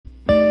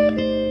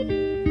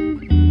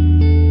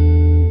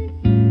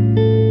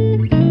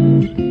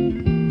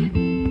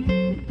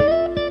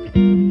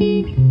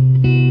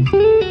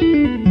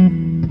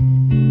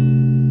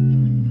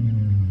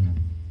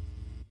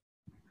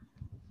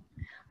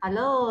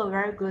Hello,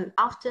 a very good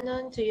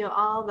afternoon to you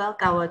all.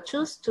 Welcome to our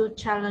Choose to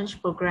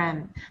Challenge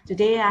program.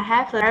 Today I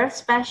have a very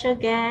special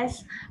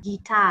guest,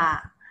 Geeta.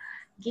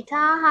 Geeta,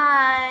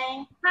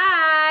 hi.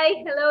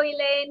 Hi. Hello,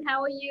 Elaine.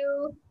 How are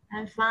you?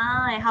 I'm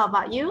fine. How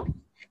about you?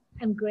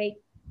 I'm great.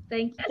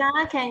 Thank you.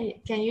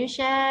 Geeta, can you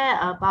share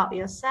about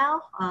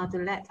yourself to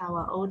let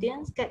our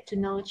audience get to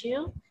know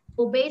you?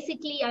 So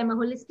basically, I'm a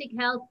holistic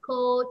health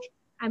coach.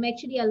 I'm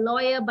actually a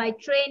lawyer by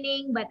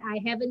training, but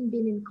I haven't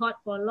been in court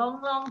for a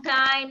long, long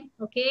time.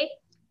 Okay.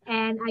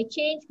 And I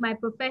changed my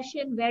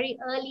profession very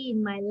early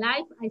in my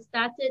life. I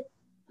started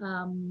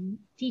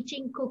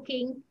teaching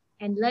cooking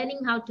and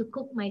learning how to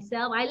cook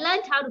myself. I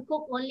learned how to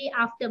cook only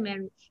after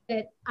marriage.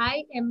 That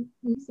I am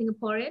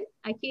Singaporean.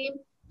 I came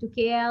to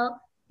KL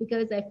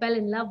because I fell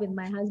in love with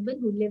my husband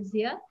who lives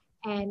here,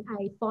 and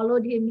I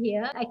followed him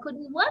here. I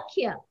couldn't work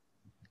here.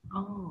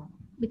 Oh.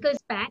 Because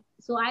back,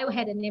 so I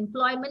had an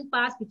employment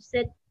pass which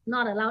said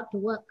not allowed to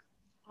work.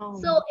 Oh.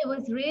 So it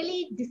was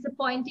really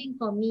disappointing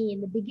for me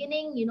in the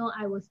beginning.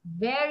 I was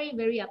very,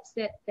 very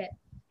upset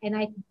and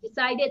I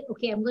decided,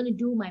 okay, I'm going to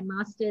do my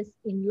master's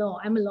in law.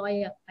 I'm a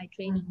lawyer by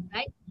training,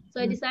 right?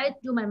 So I decided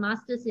to do my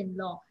master's in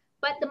law.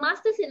 But the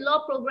master's in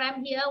law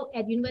program here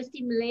at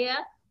University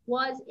Malaya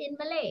was in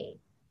Malay.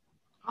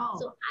 Oh.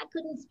 So I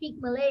couldn't speak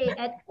Malay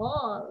at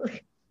all.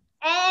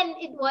 And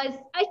it was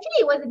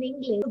in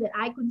English that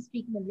I couldn't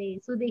speak Malay.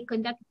 So they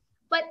conducted,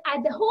 but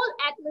the whole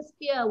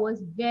atmosphere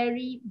was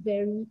very,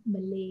 very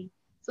Malay.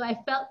 So I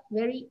felt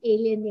very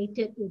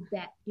alienated with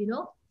that,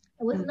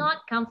 I was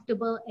not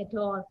comfortable at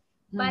all.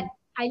 But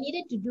I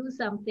needed to do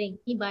something.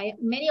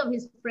 Many of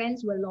his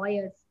friends were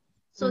lawyers.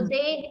 So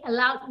they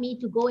allowed me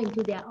to go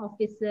into their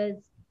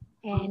offices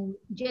and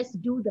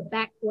just do the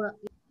back work,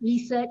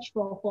 research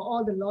for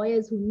all the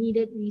lawyers who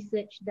needed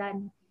research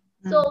done.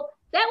 So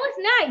that was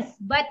nice.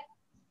 But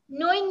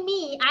knowing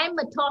me, I'm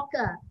a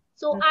talker.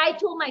 So I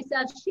told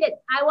myself, shit,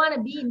 I want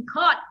to be in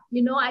court.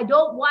 I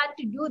don't want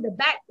to do the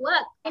back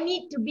work. I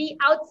need to be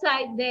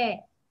outside there.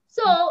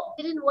 So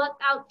it didn't work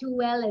out too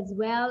well as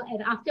well.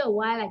 And after a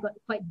while, I got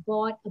quite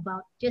bored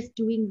about just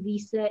doing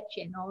research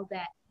and all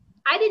that.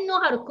 I didn't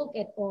know how to cook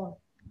at all.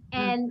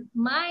 And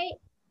my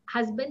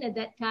husband at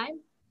that time,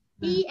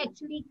 he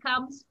actually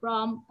comes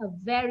from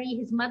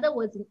his mother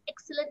was an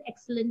excellent,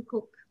 excellent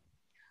cook.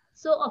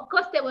 So, of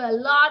course, there were a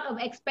lot of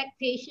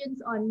expectations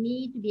on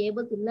me to be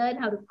able to learn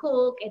how to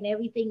cook and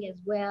everything as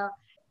well.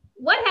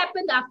 What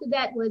happened after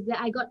that was that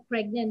I got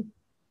pregnant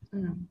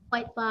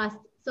quite fast.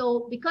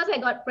 So, because I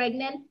got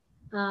pregnant,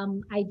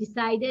 I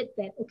decided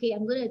that, okay,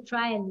 I'm going to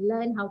try and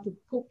learn how to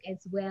cook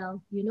as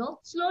well.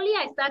 Slowly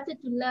I started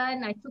to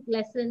learn. I took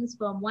lessons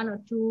from one or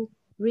two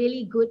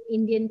really good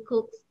Indian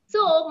cooks.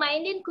 So, my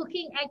Indian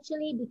cooking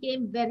actually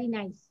became very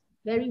nice,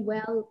 very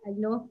well,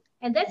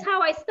 And that's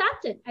how I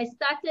started. I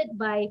started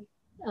by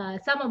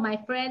some of my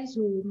friends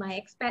my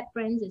expat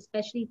friends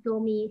especially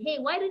told me, hey,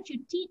 why don't you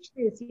teach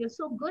this? You're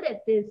so good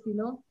at this,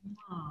 So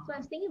I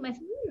was thinking to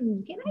myself,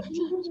 can I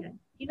teach?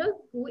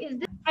 Who is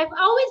this? I've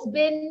always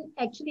been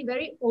actually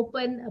very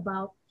open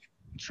about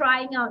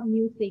trying out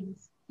new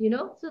things,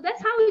 So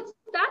that's how it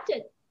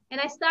started. And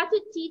I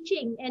started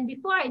teaching. And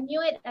before I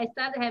knew it, I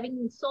started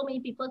having so many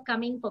people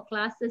coming for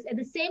classes. At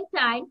the same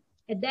time,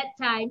 at that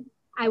time,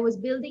 I was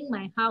building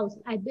my house.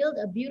 We built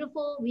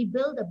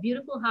a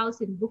beautiful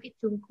house in Bukit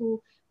Tungku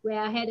where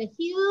I had a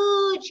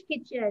huge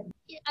kitchen,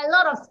 a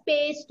lot of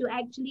space to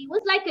it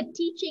was like a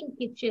teaching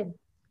kitchen.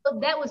 So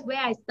that was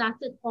where I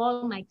started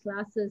all my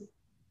classes.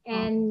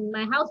 And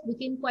my house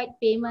became quite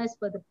famous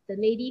for the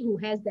lady who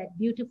has that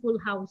beautiful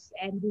house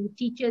and who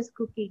teaches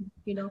cooking,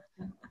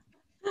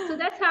 So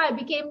that's how I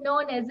became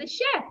known as a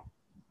chef.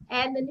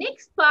 And the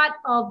next part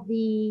of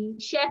the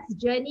chef's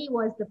journey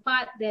was the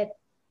part that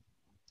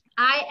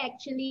I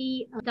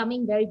actually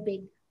becoming very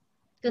big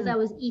because I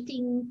was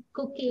eating,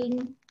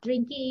 cooking,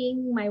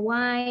 drinking my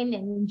wine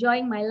and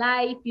enjoying my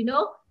life,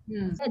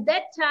 At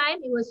that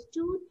time, it was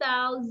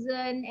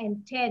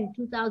 2010,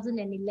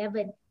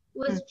 2011. It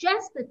was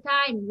just the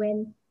time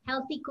when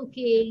healthy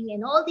cooking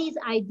and all these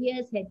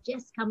ideas had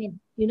just come in,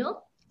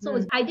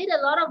 So I did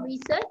a lot of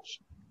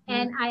research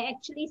and I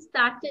actually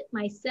started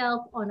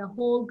myself on a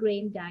whole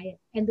grain diet.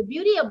 And the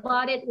beauty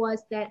about it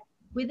was that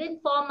within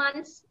 4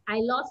 months,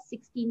 I lost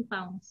 16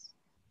 pounds.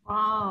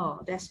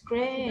 Wow, that's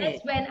great.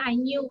 That's when I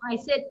knew, I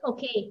said,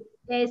 okay,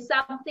 there's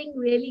something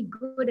really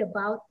good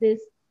about this.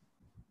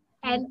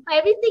 And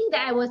everything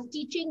that I was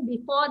teaching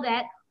before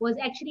that was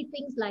actually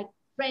things like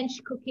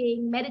French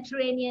cooking,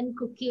 Mediterranean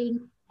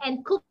cooking,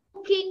 and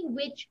cooking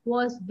which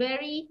was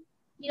very,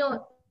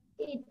 it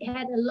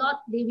had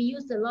we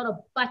used a lot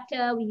of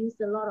butter, we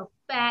used a lot of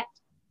fat.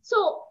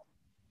 So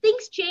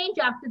things changed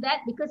after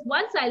that because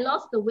once I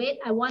lost the weight,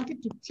 I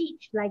wanted to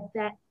teach like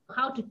that,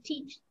 how to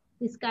teach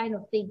this kind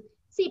of thing.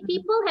 See,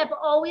 people have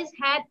always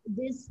had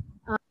this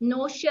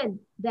notion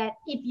that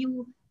if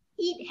you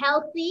eat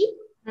healthy,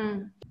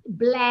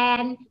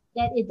 bland,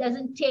 that it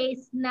doesn't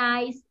taste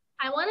nice.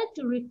 I wanted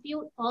to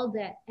refute all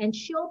that and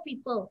show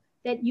people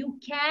that you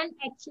can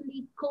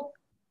actually cook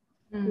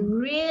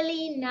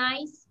really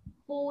nice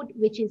food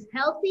which is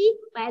healthy,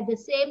 but at the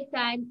same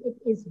time, it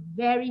is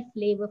very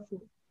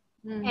flavorful.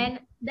 And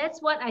that's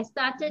what I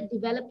started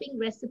developing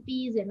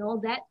recipes and all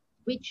that,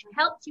 which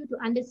helps you to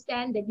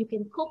understand that you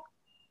can cook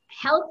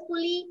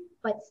healthfully,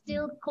 but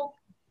still cook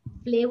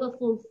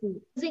flavorful food.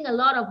 Using a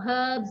lot of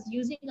herbs,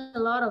 using a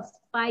lot of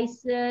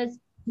spices,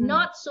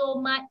 not so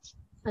much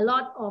a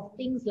lot of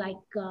things like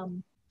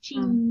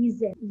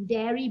cheese and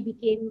dairy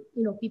became,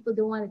 people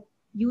don't want to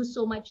use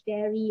so much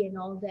dairy and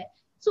all that.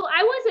 So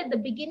I was at the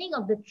beginning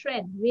of the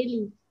trend,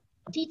 really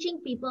teaching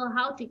people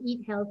how to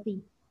eat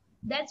healthy.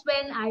 That's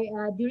when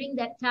during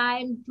that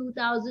time,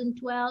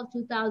 2012,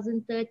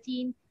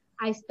 2013,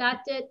 I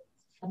started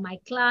my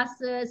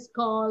classes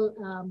called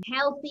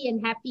Healthy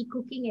and Happy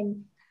Cooking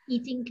and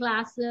Eating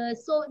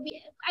classes. So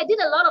I did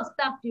a lot of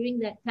stuff during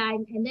that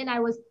time. And then I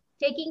was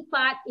taking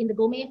part in the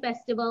Gourmet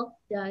Festival,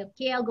 the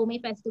KL Gourmet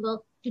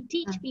Festival, to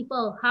teach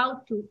people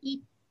how to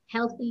eat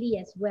healthily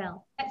as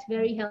well. That's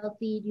very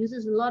healthy. It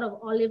uses a lot of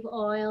olive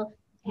oil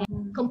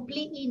and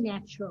completely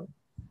natural.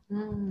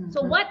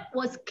 So what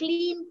was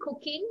clean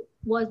cooking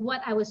was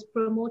what I was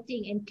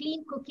promoting. And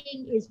clean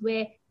cooking is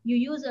where you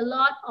use a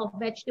lot of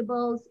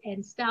vegetables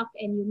and stuff,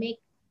 and you make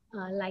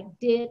like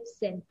dips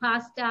and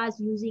pastas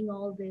using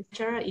all this.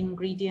 Natural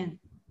ingredient.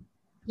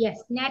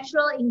 Yes,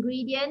 natural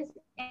ingredients.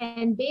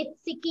 And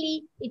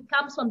basically, it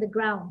comes from the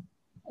ground.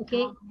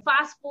 Okay,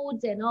 fast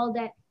foods and all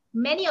that.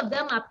 Many of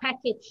them are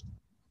packaged,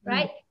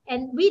 right?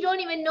 And we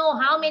don't even know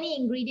how many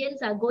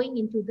ingredients are going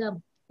into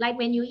them. Like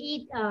when you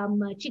eat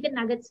chicken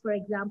nuggets, for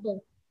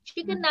example,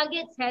 chicken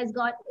nuggets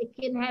it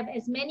can have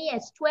as many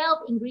as 12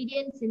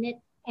 ingredients in it,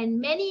 and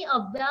many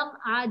of them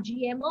are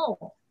GMO.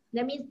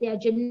 That means they are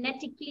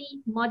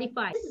genetically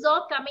modified. This is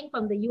all coming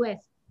from the US.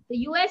 The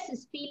US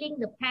is feeling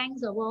the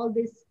pangs of all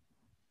this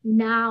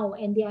now,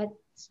 and they are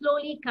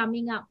slowly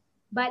coming up.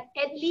 But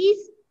at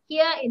least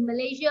here in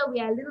Malaysia, we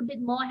are a little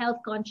bit more health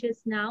conscious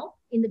now.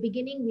 In the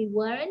beginning, we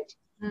weren't.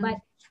 But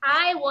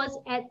I was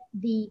at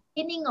the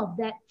beginning of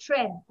that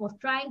trend of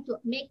trying to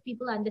make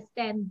people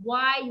understand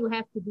why you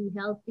have to be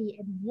healthy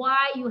and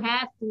why you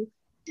have to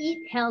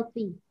eat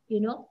healthy,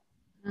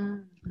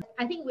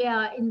 I think we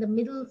are in the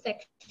middle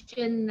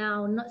section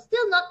now,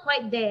 still not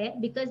quite there,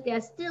 because there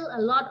are still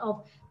a lot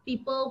of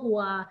people who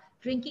are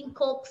drinking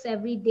Cokes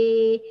every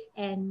day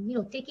and,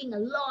 taking a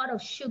lot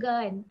of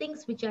sugar and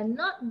things which are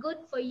not good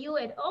for you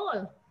at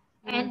all.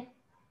 And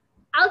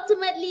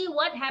ultimately,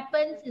 what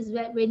happens is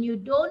that when you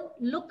don't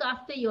look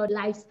after your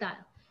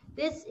lifestyle,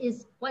 this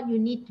is what you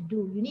need to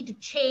do. You need to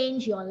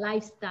change your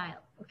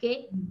lifestyle,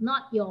 okay?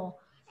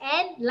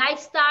 And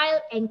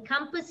lifestyle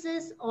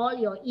encompasses all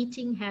your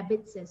eating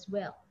habits as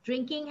well.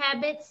 Drinking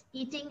habits,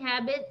 eating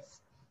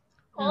habits,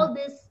 all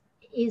this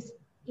is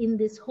in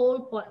this whole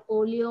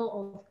portfolio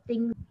of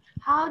things.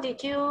 How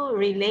did you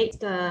relate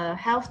the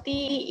healthy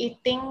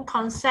eating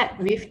concept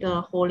with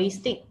the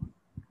holistic?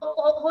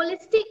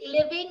 Holistic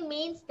living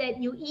means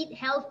that you eat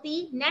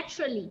healthy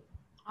naturally.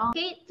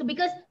 Okay, so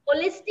because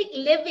holistic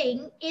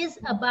living is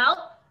about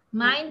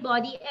mind,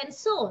 body, and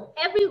soul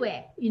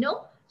everywhere,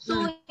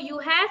 So you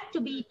have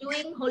to be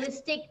doing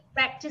holistic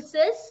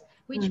practices,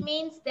 which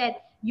means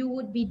that you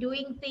would be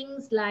doing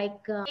things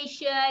like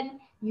meditation,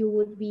 you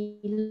would be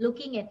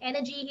looking at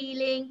energy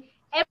healing,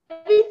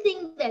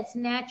 everything that's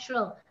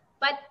natural.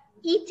 But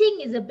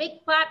eating is a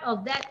big part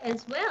of that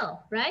as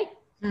well, right?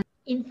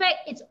 In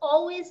fact, it's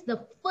always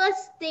the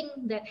first thing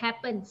that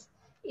happens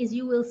is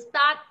you will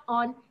start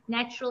on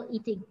natural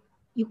eating.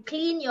 You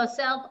clean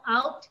yourself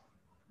out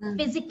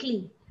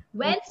physically.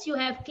 Once you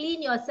have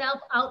cleaned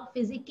yourself out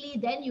physically,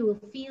 then you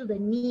will feel the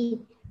need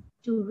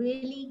to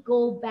really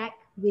go back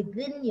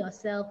within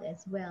yourself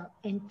as well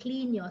and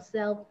clean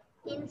yourself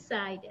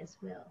inside as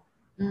well.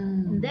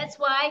 And that's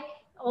why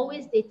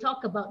always they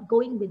talk about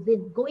going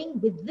within. Going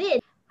within,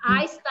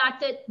 I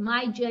started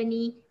my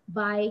journey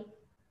by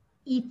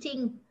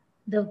eating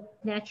the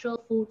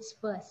natural foods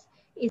first.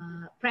 It's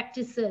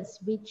practices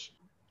which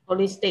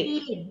Holistic.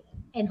 Healing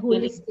and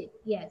holistic.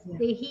 Yes,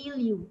 they heal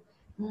you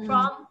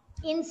from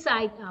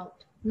inside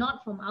out,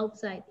 not from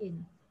outside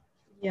in.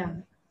 Yeah.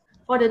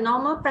 For the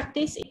normal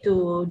practice,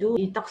 to do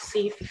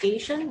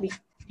detoxification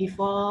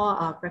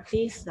before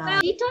practice.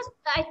 Well, detox,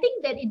 I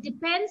think that it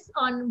depends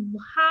on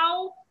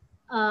how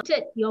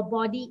your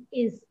body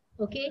is.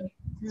 Okay.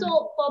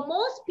 So for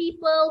most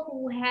people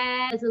who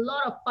has a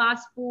lot of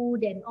fast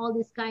food and all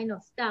this kind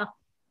of stuff,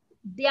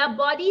 their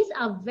bodies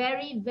are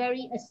very,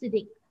 very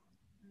acidic.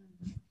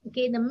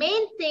 Okay, the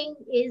main thing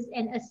is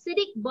an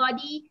acidic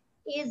body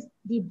is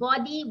the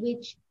body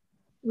which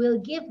will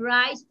give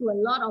rise to a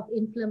lot of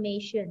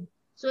inflammation.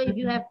 So if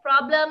you have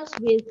problems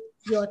with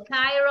your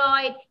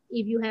thyroid,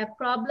 if you have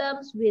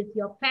problems with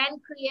your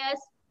pancreas,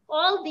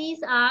 all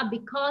these are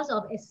because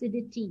of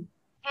acidity.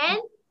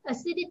 And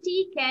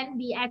acidity can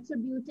be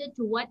attributed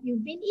to what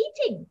you've been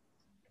eating.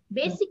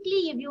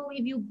 Basically, if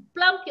you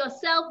plump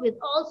yourself with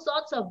all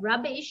sorts of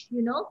rubbish,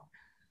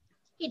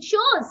 it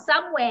shows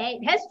somewhere.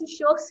 It has to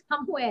show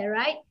somewhere,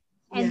 right?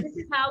 And this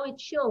is how it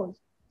shows.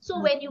 So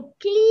when you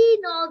clean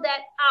all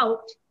that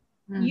out,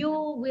 you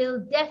will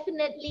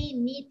definitely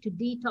need to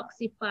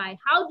detoxify.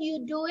 How do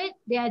you do it?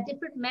 There are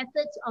different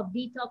methods of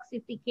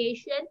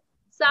detoxification.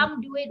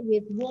 Some do it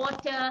with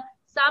water,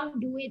 some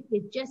do it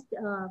with just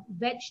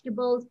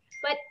vegetables.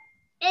 But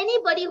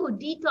anybody who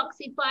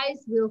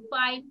detoxifies will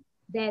find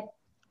that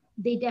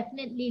they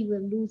definitely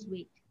will lose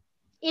weight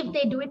if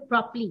they do it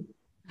properly.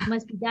 It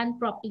must be done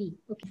properly.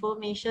 Okay.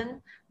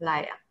 Information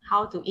like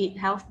how to eat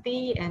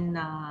healthy and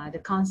the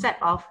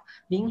concept of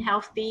being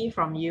healthy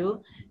from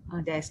you,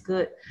 that's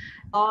good.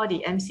 Or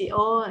the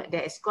MCO,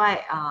 there is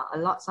quite a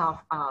lot of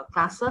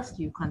classes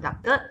you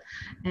conducted,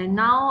 and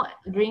now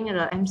during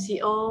the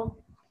MCO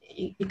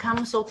it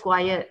becomes so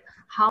quiet.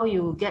 How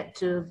you get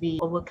to be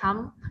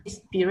overcome this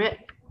period?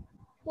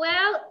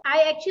 Well,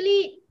 I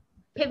actually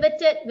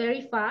pivoted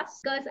very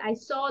fast because I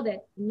saw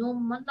that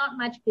not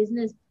much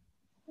business.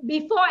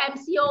 Before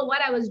MCO,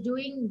 what I was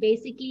doing,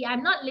 basically,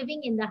 I'm not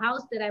living in the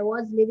house that I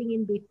was living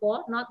in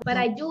before, but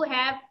I do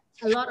have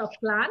a lot of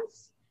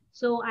plants.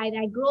 So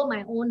I grow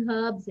my own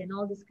herbs and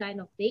all this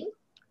kind of thing.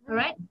 All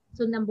right.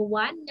 So number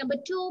one. Number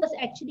two was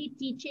actually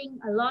teaching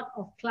a lot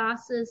of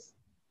classes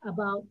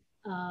about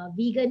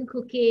vegan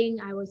cooking.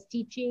 I was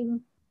teaching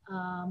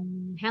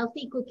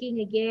healthy cooking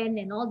again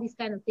and all these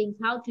kind of things,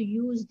 how to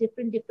use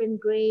different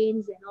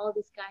grains and all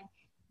this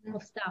kind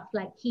of stuff,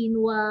 like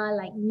quinoa,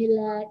 like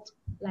millet,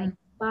 like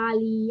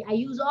barley. I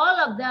use all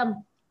of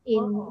them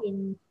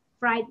in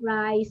fried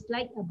rice,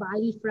 like a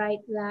barley fried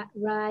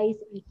rice,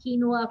 a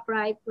quinoa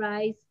fried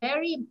rice.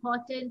 Very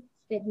important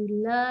that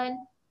you learn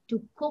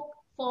to cook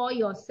for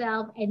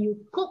yourself and you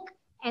cook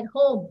at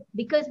home,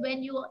 because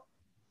when you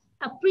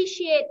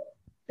appreciate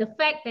the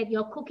fact that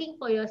you're cooking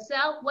for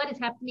yourself, what is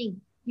happening?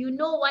 You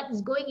know what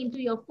is going into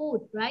your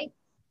food, right?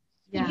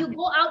 Yeah. If you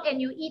go out and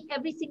you eat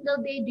every single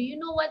day, do you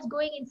know what's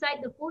going inside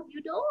the food?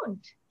 You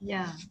don't.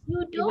 Yeah.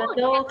 You don't.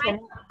 Even though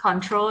cannot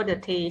control the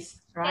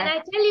taste, right? And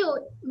I tell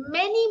you,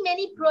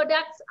 many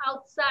products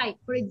outside,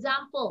 for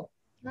example,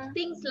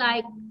 things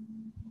like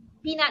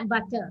peanut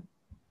butter.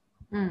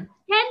 10%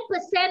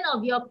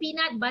 of your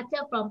peanut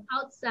butter from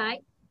outside,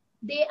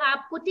 they are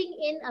putting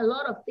in a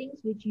lot of things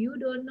which you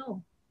don't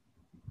know.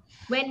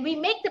 When we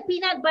make the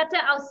peanut butter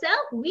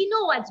ourselves, we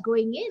know what's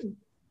going in.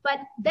 But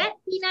that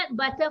peanut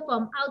butter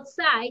from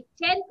outside,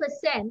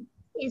 10%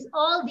 is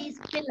all these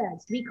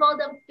fillers. We call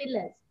them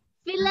fillers.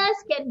 Fillers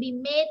can be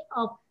made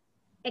of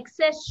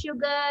excess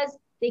sugars.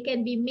 They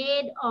can be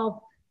made of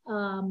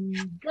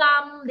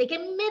gum. They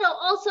can be made of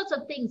all sorts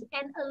of things.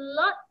 And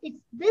it's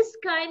this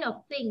kind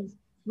of things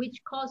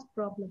which cause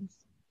problems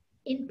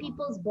in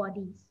people's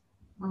bodies,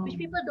 which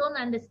people don't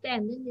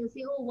understand. Then they'll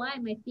say, oh, why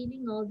am I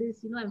feeling all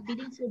this? I'm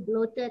feeling so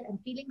bloated. I'm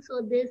feeling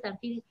so this.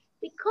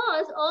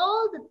 Because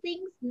all the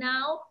things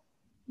now,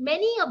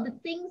 many of the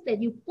things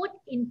that you put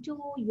into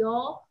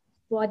your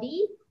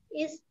body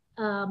is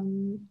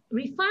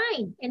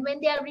refined. And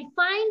when they are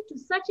refined to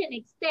such an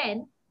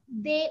extent,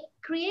 they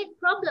create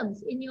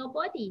problems in your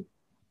body.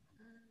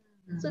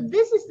 So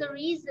this is the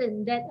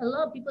reason that a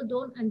lot of people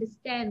don't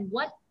understand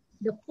what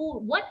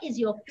is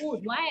your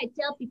food. Why I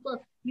tell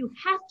people, you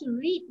have to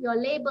read your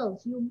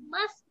labels. You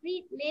must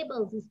read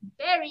labels. It's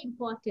very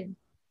important.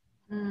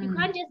 You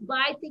can't just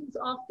buy things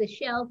off the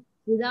shelf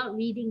without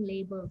reading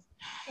labels.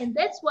 And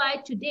that's why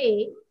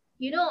today,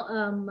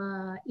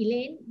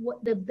 Elaine,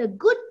 the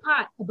good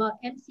part about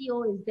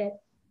MCO is that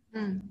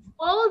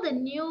all the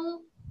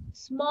new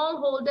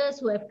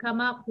smallholders who have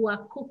come up, who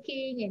are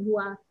cooking and who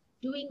are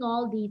doing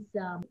all these,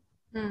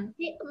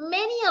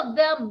 many of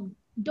them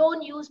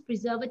don't use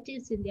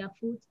preservatives in their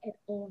foods at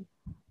all.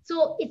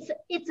 So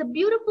it's a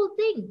beautiful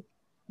thing.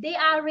 They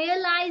are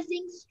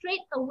realizing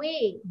straight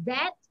away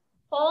that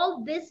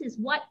all this is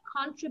what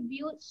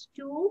contributes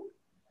to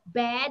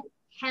bad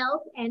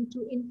health and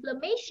to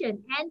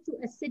inflammation and to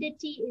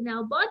acidity in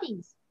our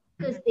bodies,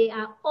 because they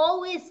are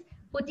always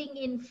putting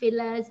in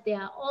fillers. They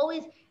are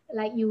always,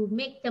 like, you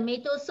make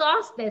tomato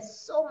sauce, there's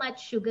so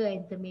much sugar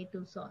in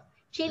tomato sauce.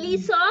 Chili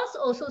sauce,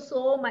 also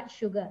so much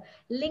sugar.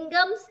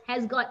 Lingams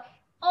has got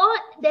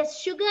there's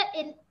sugar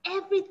in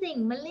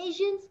everything.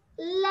 Malaysians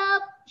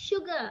love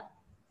sugar.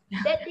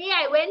 That day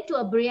I went to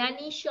a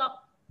biryani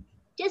shop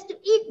just to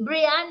eat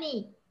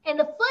biryani, and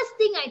the first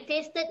thing I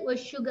tasted was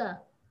sugar.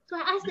 So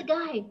I asked the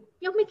guy,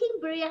 you're making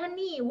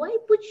biryani, why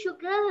put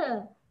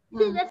sugar? He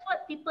said, that's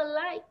what people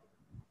like.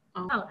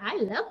 I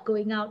love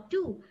going out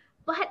too.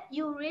 But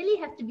you really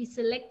have to be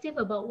selective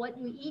about what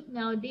you eat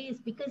nowadays,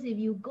 because if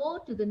you go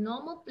to the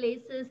normal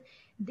places,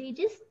 they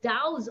just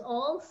douse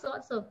all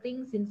sorts of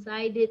things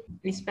inside it.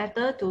 It's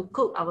better to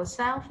cook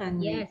ourselves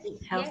and eat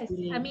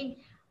healthily. Yes. I mean,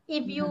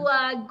 if you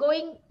are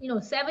going,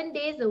 7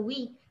 days a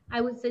week,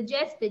 I would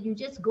suggest that you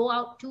just go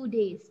out 2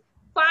 days.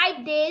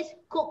 5 days,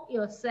 cook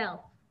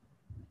yourself,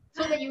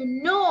 so that you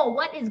know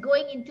what is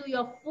going into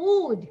your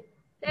food.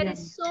 That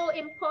is so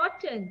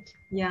important.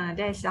 Yeah,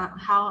 that's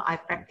how I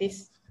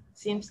practice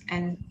since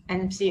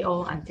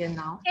MCO until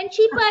now. And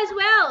cheaper as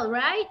well,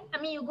 right?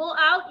 I mean, you go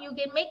out, you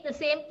can make the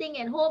same thing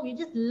at home. You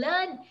just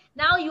learn.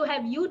 Now you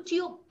have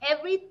YouTube,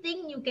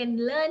 everything you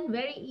can learn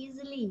very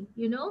easily,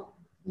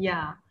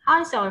 Yeah.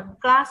 How is your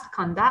class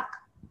conduct?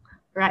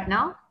 right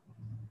now?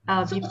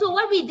 So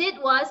what we did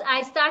was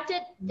I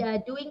started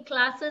doing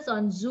classes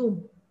on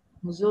Zoom.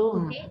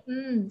 Zoom. Okay.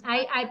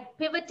 I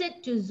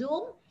pivoted to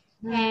Zoom,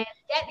 and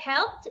that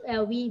helped.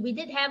 We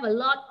did have a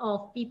lot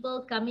of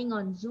people coming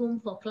on Zoom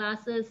for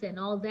classes and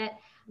all that.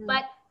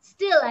 But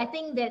still, I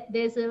think that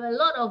there's a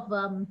lot of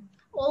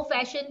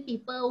old-fashioned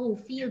people who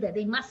feel that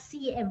they must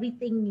see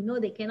everything,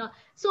 they cannot.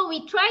 So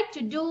we tried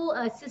to do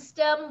a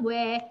system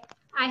where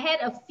I had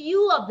a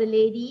few of the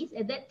ladies.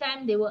 At that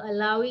time, they were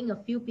allowing a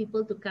few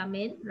people to come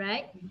in,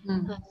 right?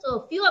 So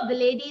a few of the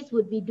ladies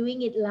would be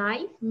doing it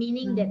live,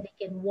 meaning that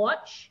they can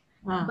watch.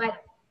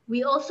 But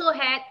we also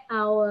had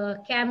our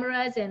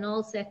cameras and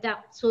all set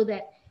up so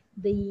that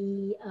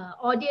the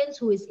audience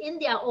who is in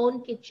their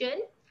own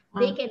kitchen,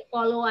 they can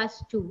follow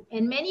us too.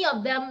 And many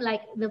of them,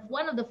 like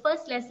one of the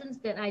first lessons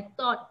that I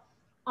taught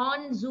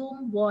on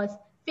Zoom was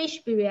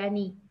fish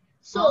biryani.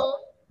 So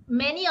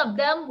many of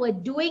them were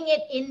doing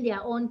it in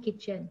their own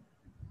kitchen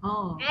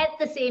at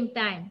the same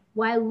time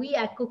while we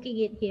are cooking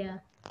it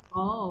here.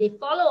 They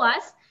follow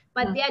us,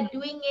 but they are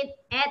doing it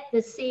at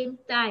the same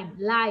time,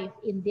 live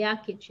in their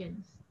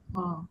kitchens.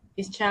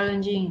 It's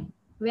challenging.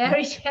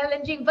 Very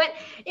challenging, but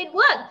it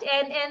worked.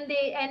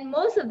 And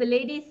most of the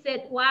ladies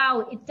said,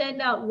 wow, it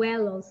turned out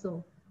well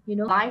also,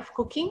 Live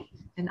cooking?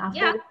 And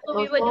after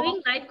so we were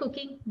doing live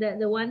cooking.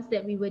 The ones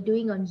that we were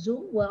doing on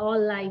Zoom were all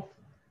live.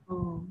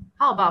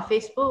 How about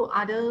Facebook,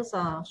 others,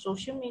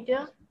 social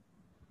media?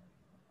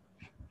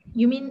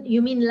 You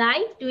mean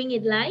live, doing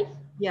it live?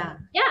 Yeah,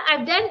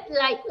 I've done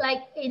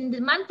like in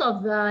the month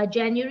of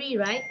January,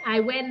 right? I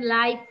went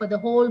live for the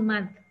whole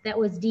month. That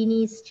was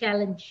Dini's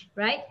challenge,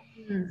 right?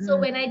 So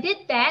when I did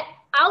that,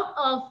 out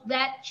of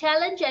that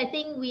challenge, I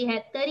think we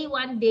had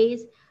 31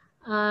 days,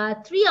 3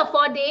 or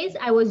 4 days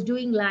I was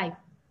doing live.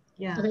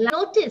 So I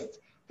noticed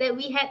that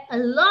we had a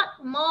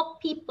lot more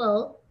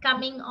people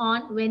coming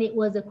on when it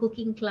was a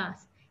cooking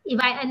class. If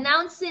I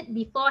announce it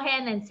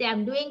beforehand and say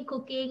I'm doing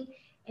cooking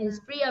and it's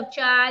free of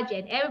charge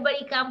and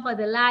everybody come for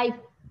the live,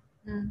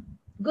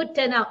 good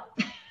turnout.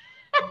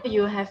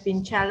 You have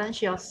been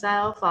challenged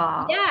yourself.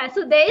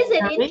 So there is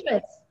an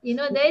interest.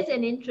 There is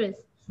an interest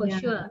for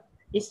sure.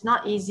 It's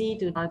not easy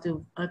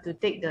to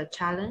take the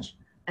challenge,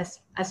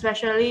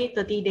 especially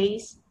 30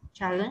 days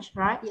challenge,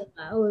 right? It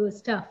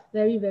was tough,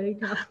 very, very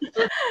tough.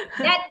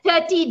 That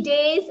 30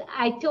 days,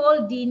 I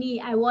told Dini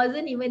I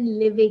wasn't even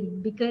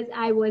living because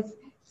I was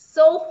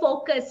so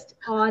focused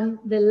on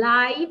the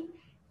live.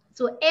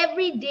 So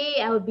every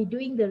day I would be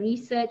doing the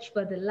research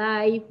for the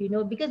live,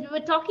 because we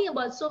were talking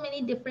about so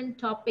many different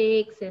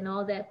topics and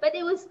all that. But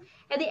it was,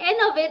 at the end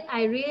of it,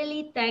 I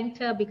really thanked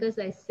her because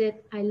I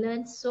said, I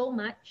learned so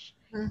much.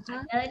 I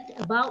learned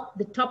about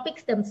the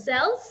topics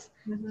themselves.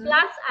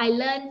 Plus, I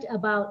learned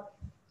about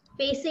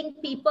facing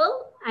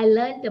people. I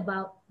learned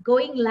about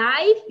going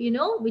live,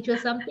 which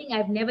was something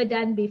I've never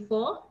done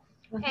before.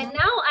 And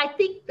now I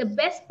think the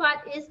best part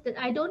is that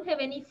I don't have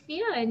any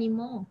fear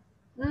anymore.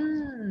 So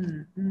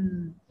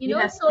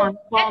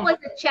that was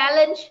a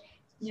challenge.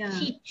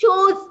 She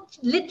chose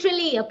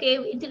literally,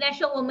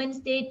 International Women's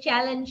Day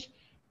challenge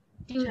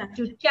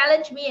to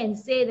challenge me and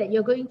say that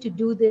you're going to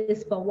do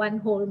this for one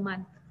whole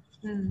month.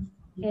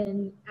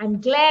 And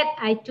I'm glad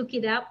I took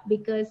it up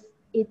because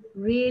it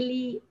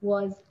really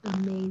was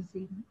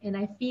amazing. And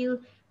I feel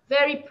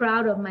very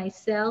proud of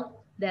myself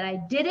that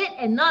I did it.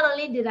 And not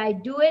only did I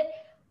do it,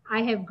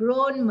 I have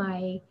grown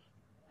my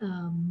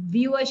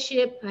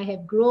viewership. I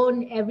have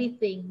grown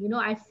everything.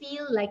 I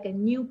feel like a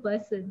new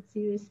person,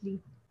 seriously.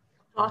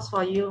 Applause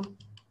for you.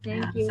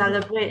 Thank you.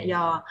 Celebrate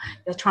your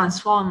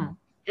transform.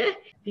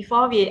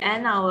 Before we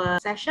end our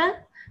session,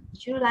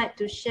 would you like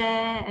to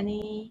share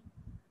any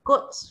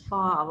quotes for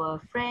our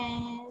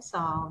friends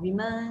or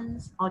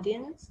women's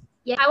audience?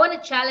 Yeah, I want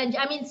to challenge.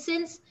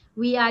 Since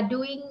we are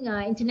doing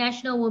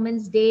International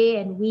Women's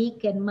Day and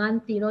week and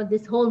month,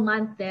 this whole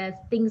month there's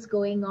things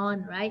going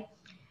on, right?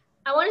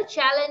 I want to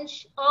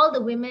challenge all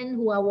the women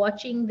who are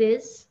watching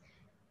this.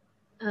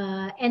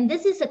 And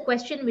this is a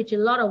question which a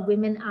lot of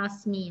women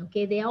ask me,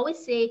 okay? They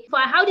always say,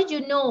 how did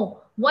you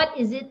know? What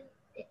is it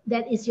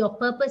that is your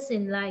purpose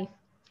in life?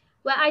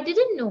 Well, I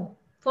didn't know.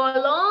 For a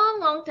long,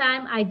 long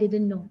time, I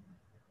didn't know.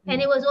 And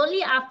it was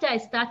only after I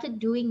started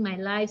doing my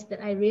lives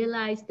that I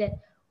realized that,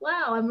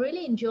 wow, I'm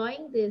really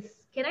enjoying this.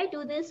 Can I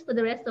do this for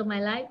the rest of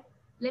my life?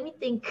 Let me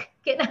think,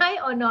 can I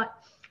or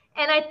not?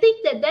 And I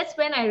think that that's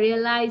when I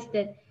realized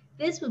that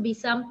this would be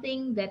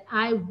something that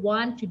I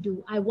want to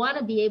do. I want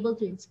to be able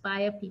to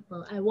inspire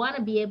people. I want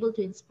to be able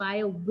to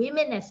inspire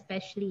women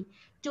especially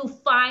to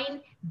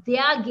find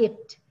their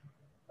gift,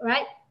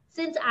 right?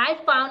 Since I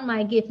found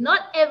my gift,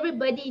 not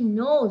everybody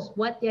knows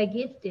what their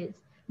gift is.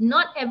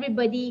 Not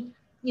everybody,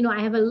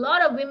 I have a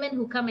lot of women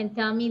who come and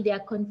tell me they are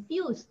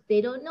confused.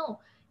 They don't know.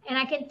 And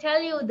I can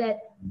tell you that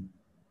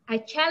I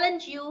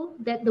challenge you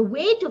that the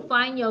way to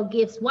find your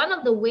gifts, one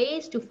of the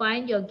ways to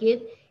find your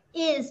gift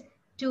is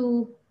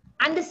to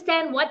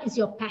understand what is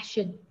your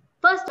passion.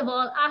 First of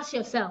all, ask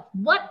yourself,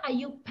 what are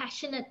you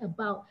passionate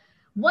about?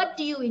 What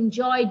do you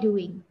enjoy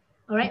doing?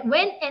 All right.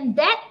 And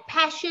that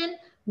passion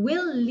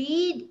will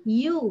lead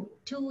you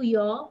to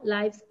your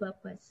life's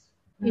purpose.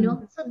 You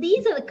know, so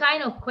these are the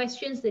kind of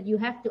questions that you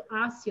have to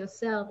ask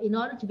yourself in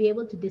order to be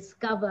able to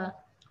discover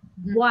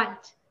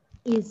what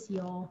is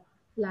your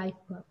life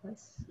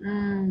purpose.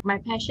 My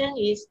passion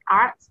is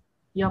art.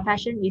 Your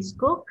passion is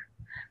cook.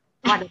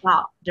 What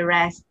about the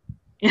rest?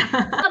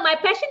 My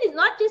passion is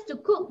not just to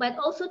cook, but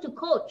also to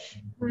coach,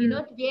 you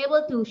know, to be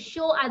able to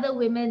show other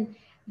women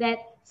that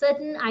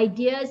certain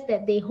ideas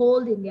that they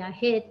hold in their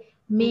head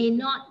may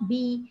not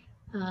be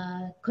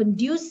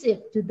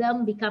conducive to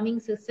them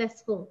becoming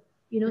successful.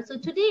 You know, so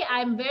today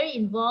I'm very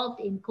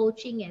involved in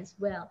coaching as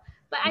well.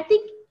 But I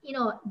think, you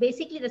know,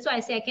 basically that's why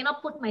I say I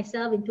cannot put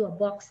myself into a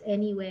box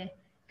anywhere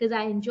because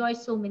I enjoy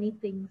so many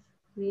things.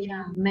 Really.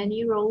 Yeah,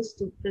 many roles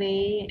to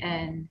play,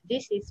 and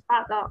this is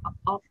part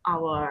of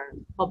our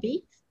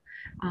hobbies.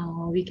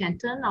 We can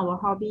turn our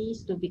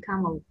hobbies to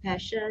become our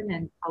passion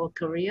and our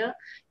career.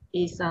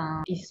 Is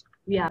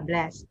we are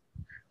blessed.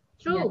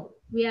 True. Yeah.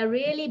 We are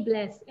really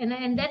blessed.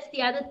 And that's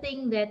the other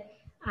thing that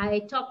I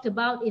talked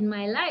about in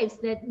my lives,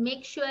 that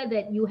make sure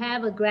that you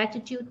have a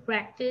gratitude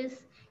practice.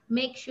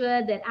 Make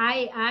sure that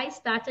I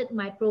started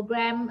my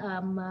program,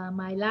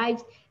 my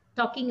lives,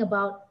 talking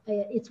about,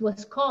 it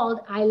was called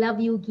I Love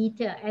You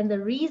Gita. And the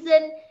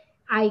reason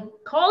I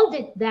called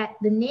it that,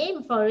 the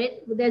name for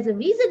it, there's a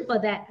reason for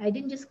that. I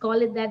didn't just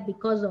call it that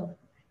because of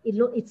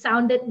it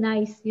sounded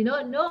nice, you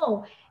know.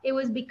 No, it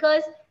was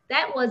because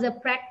that was a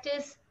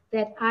practice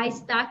that I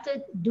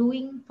started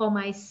doing for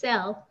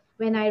myself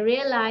when I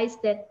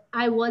realized that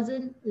I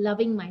wasn't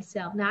loving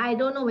myself. Now, I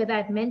don't know whether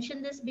I've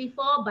mentioned this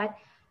before, but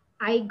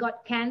I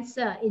got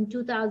cancer in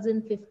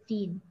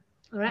 2015.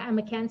 All right, I'm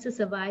a cancer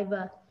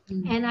survivor.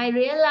 And I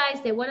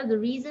realized that one of the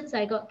reasons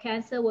I got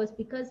cancer was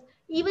because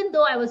even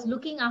though I was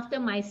looking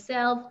after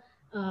myself,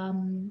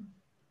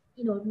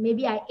 you know,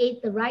 maybe I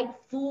ate the right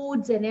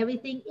foods and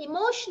everything,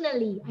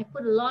 emotionally, I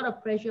put a lot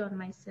of pressure on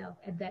myself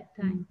at that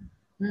time.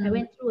 I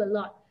went through a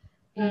lot.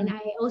 And I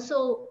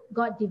also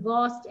got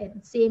divorced at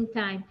the same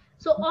time.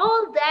 So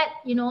all that,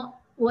 you know,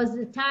 was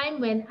the time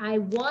when I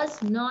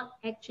was not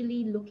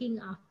actually looking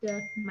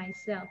after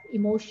myself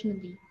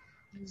emotionally.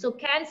 So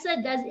cancer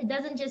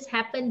doesn't just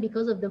happen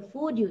because of the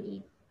food you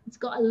eat. It's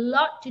got a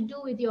lot to do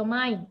with your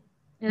mind.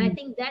 And I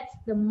think that's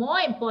the more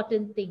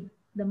important thing.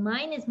 The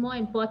mind is more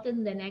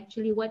important than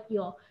actually what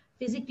you're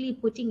physically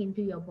putting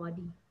into your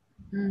body.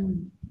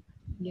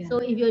 Yeah. So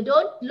if you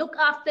don't look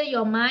after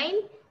your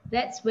mind,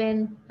 that's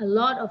when a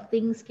lot of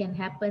things can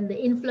happen. The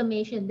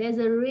inflammation, there's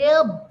a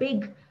real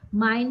big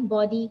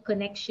mind-body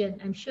connection.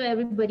 I'm sure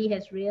everybody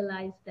has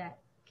realized that,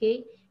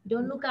 okay? You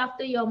don't look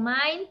after your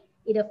mind,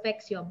 it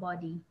affects your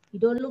body. You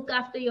don't look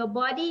after your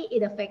body,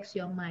 it affects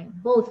your mind.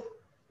 Both,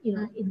 you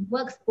know, it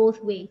works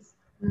both ways.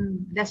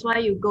 That's why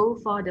you go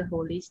for the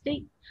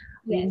holistic.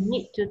 Yes. We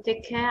need to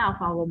take care of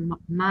our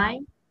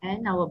mind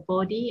and our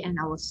body and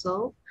our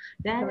soul.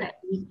 Then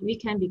we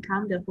can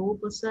become the whole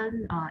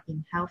person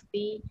in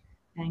healthy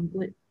and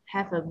good,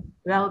 have a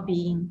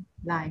well-being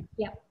life.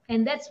 Yeah,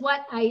 and that's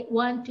what I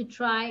want to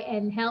try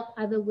and help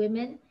other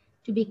women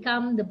to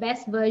become the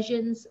best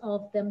versions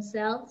of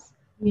themselves,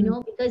 you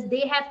know, because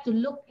they have to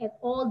look at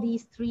all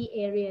these three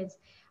areas.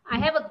 I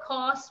have a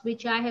course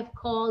which I have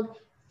called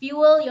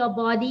Fuel Your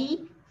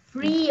Body,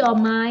 Free Your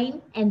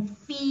Mind, and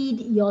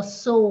Feed Your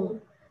Soul.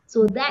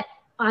 So that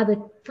are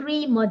the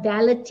three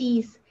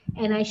modalities,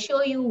 and I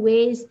show you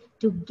ways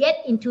to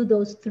get into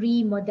those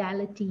three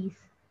modalities.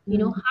 You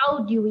know,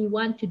 how do we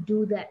want to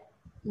do that?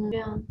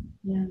 Yeah.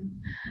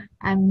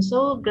 I'm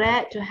so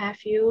glad to have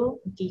you,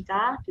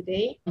 Gita,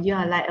 today. You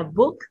are like a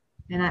book,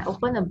 and I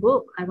open a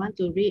book. I want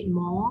to read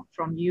more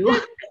from you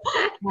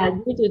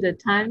due to the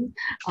time.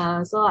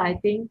 So I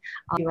think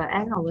we will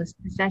end our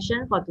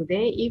session for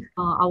today. If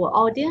our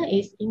audience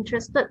is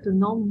interested to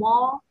know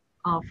more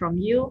from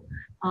you,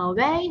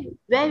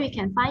 where we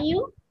can find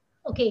you?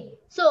 Okay,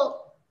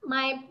 so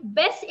my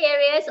best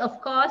areas,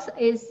 of course,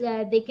 is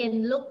they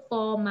can look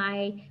for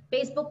my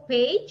Facebook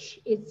page.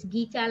 It's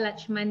Gita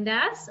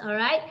Lachmandas, all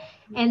right?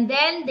 And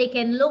then they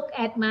can look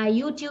at my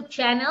YouTube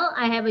channel.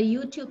 I have a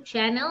YouTube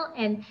channel,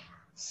 and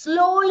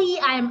slowly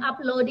I'm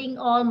uploading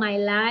all my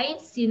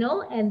lives, you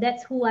know, and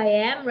that's who I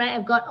am, right?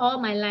 I've got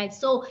all my lives.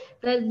 So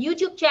the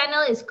YouTube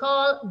channel is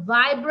called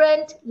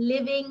Vibrant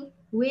Living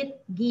with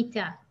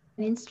Gita.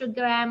 An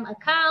Instagram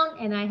account,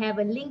 and I have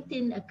a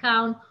LinkedIn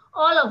account,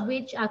 all of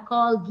which are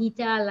called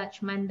Gita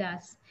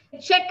Lachmandas.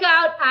 Check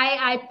out,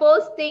 I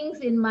post things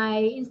in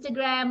my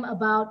Instagram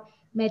about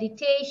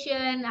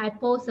meditation, I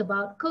post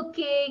about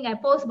cooking, I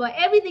post about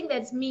everything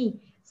that's me.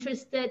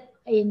 Interested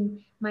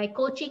in my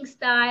coaching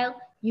style,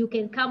 you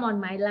can come on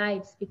my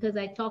lives because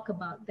I talk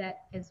about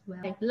that as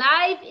well.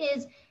 Live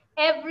is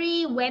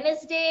every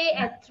Wednesday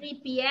at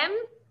 3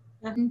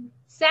 p.m.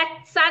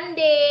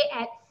 Sunday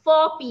at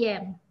 4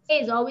 p.m.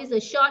 It's always a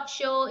short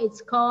show.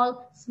 It's called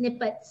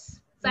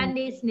Snippets,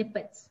 Sunday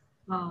Snippets.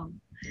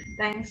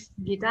 Thanks,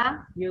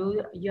 Gita.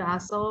 You are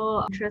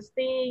so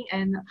interesting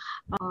and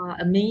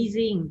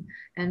amazing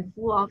and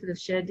full of the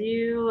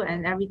schedule,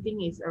 and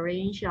everything is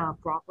arranged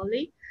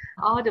properly.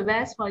 All the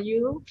best for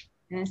you,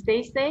 and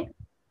stay safe.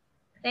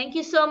 Thank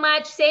you so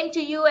much. Same to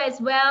you as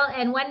well.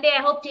 And one day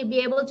I hope to be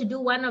able to do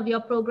one of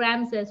your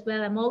programs as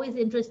well. I'm always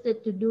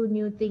interested to do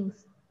new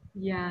things.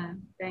 Yeah,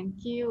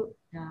 thank you.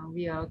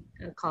 We will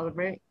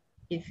collaborate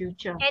in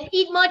future. And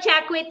eat more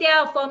char kway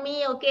teow for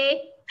me,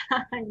 okay?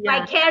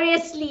 Yeah.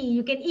 Vicariously,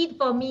 you can eat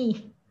for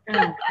me.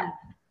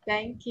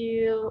 Thank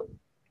you.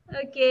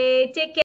 Okay, take care.